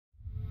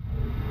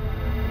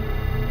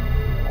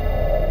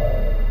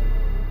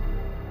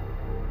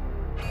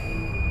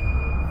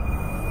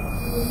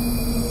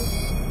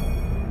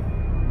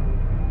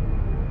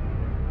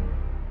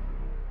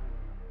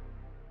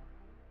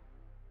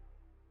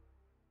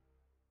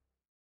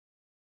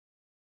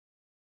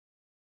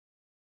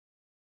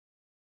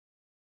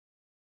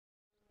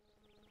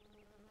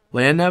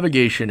Land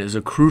navigation is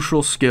a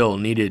crucial skill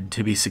needed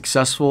to be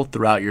successful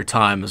throughout your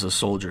time as a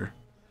soldier.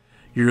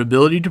 Your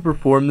ability to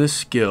perform this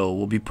skill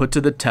will be put to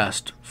the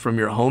test from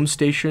your home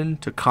station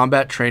to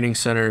combat training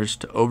centers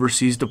to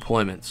overseas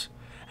deployments,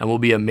 and will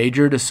be a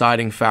major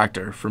deciding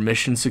factor for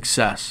mission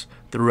success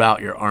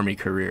throughout your Army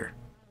career.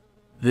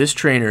 This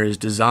trainer is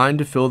designed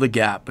to fill the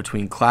gap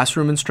between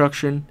classroom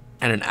instruction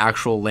and an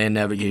actual land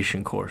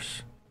navigation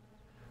course.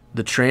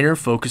 The trainer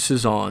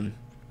focuses on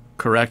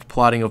correct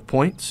plotting of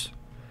points,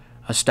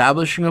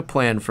 establishing a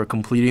plan for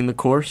completing the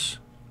course,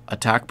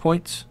 attack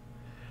points,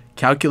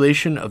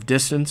 calculation of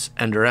distance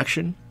and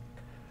direction,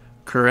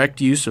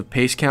 correct use of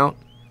pace count,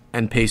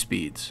 and pace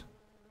speeds.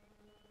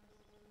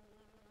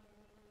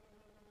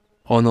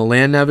 On the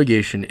land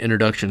navigation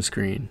introduction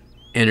screen,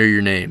 enter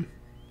your name.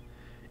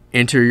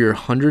 Enter your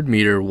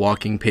 100-meter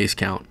walking pace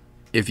count,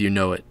 if you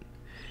know it.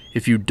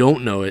 If you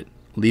don't know it,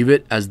 leave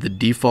it as the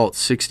default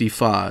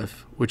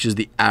 65, which is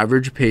the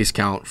average pace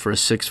count for a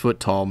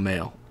 6-foot-tall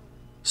male.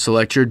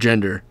 Select your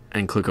gender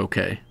and click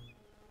OK.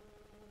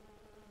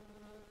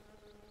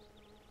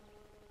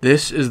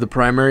 This is the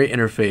primary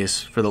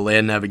interface for the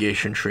land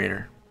navigation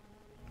trainer.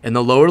 In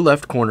the lower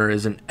left corner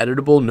is an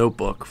editable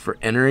notebook for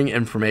entering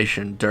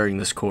information during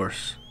this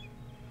course.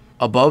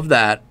 Above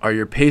that are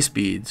your pace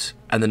speeds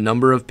and the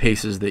number of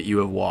paces that you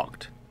have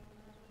walked.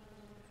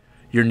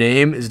 Your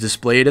name is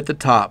displayed at the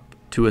top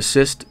to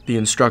assist the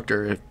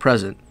instructor, if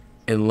present,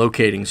 in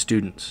locating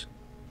students.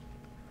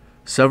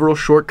 Several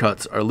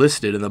shortcuts are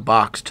listed in the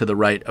box to the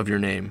right of your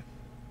name.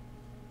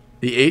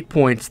 The 8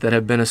 points that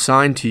have been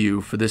assigned to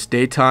you for this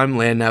daytime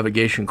land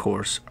navigation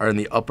course are in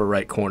the upper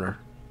right corner.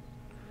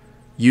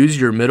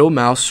 Use your middle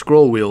mouse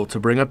scroll wheel to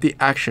bring up the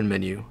action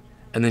menu,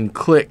 and then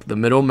click the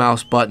middle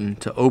mouse button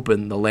to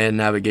open the land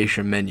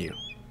navigation menu.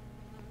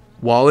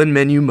 While in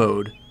menu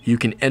mode, you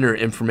can enter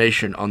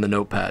information on the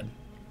notepad.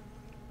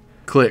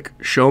 Click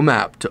Show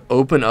Map to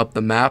open up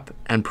the map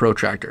and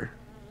protractor.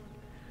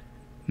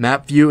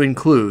 Map view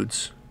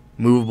includes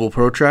movable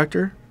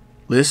protractor,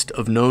 list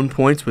of known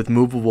points with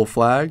movable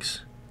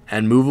flags,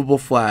 and movable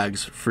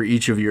flags for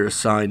each of your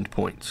assigned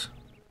points.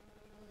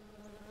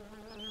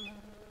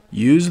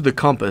 Use the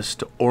compass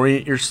to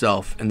orient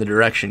yourself in the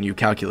direction you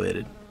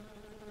calculated.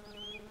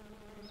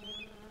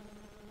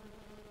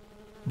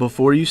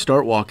 Before you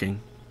start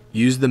walking,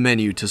 use the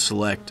menu to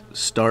select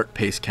Start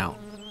Pace Count.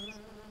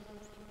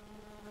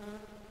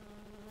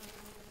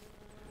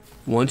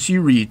 Once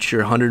you reach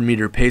your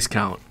 100-meter pace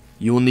count,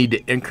 you will need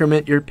to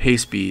increment your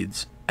pace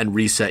speeds and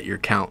reset your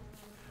count.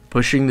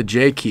 Pushing the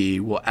J key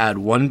will add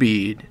 1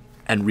 bead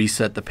and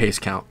reset the pace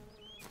count.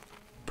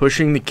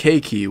 Pushing the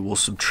K key will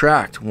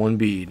subtract 1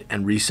 bead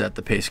and reset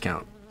the pace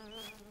count.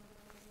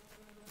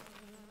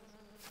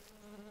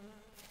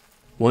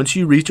 Once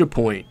you reach a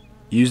point,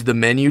 use the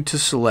menu to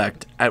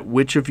select at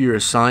which of your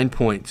assigned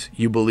points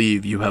you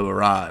believe you have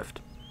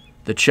arrived.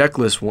 The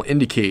checklist will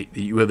indicate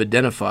that you have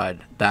identified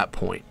that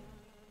point.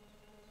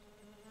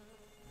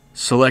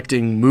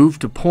 Selecting Move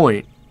to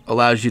Point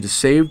allows you to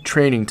save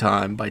training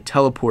time by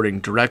teleporting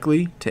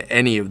directly to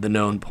any of the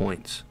known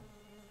points.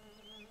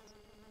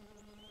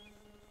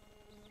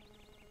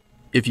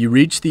 If you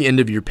reach the end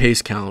of your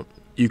pace count,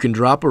 you can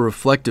drop a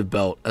reflective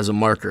belt as a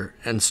marker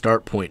and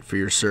start point for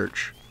your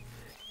search.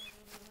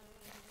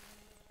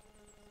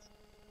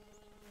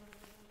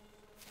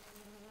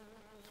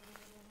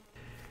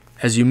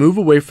 As you move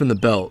away from the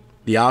belt,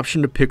 the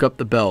option to pick up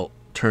the belt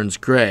turns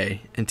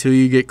gray until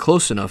you get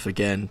close enough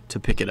again to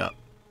pick it up.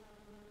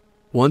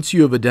 Once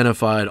you have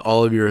identified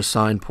all of your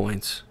assigned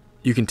points,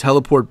 you can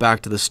teleport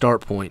back to the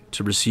start point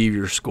to receive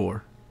your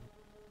score.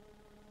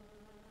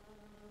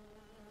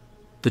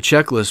 The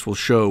checklist will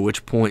show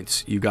which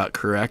points you got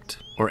correct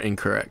or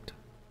incorrect.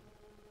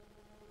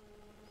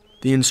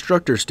 The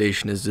instructor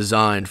station is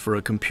designed for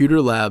a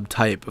computer lab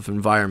type of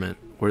environment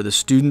where the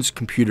students'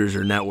 computers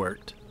are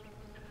networked.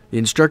 The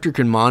instructor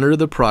can monitor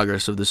the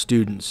progress of the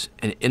students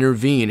and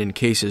intervene in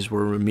cases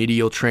where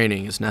remedial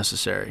training is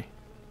necessary.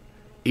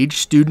 Each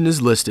student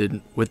is listed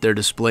with their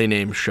display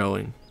name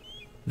showing.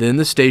 Then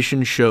the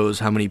station shows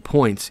how many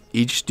points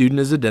each student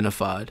has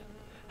identified,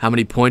 how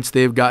many points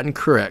they have gotten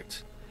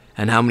correct,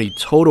 and how many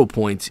total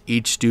points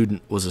each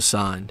student was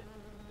assigned.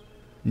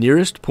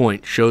 Nearest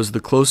point shows the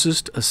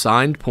closest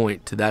assigned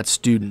point to that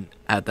student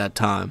at that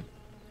time.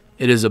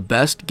 It is a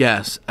best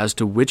guess as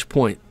to which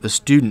point the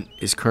student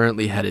is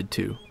currently headed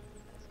to.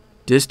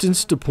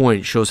 Distance to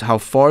point shows how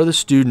far the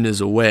student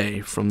is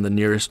away from the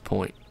nearest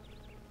point.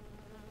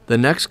 The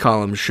next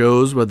column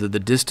shows whether the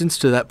distance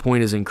to that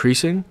point is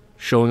increasing,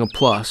 showing a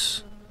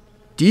plus,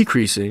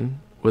 decreasing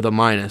with a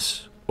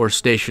minus, or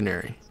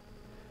stationary.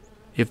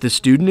 If the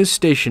student is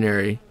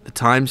stationary, the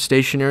time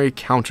stationary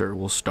counter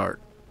will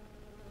start.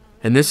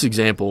 In this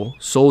example,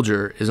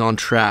 Soldier is on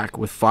track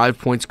with 5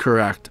 points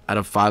correct out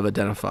of 5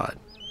 identified.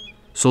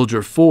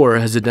 Soldier 4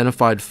 has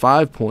identified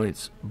 5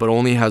 points, but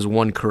only has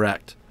 1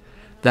 correct.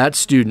 That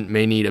student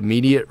may need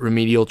immediate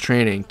remedial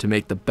training to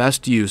make the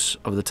best use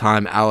of the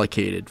time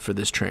allocated for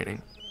this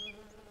training.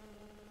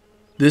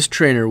 This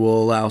trainer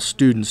will allow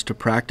students to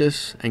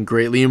practice and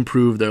greatly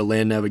improve their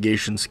land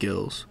navigation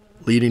skills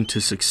leading to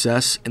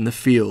success in the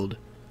field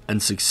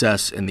and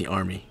success in the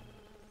Army.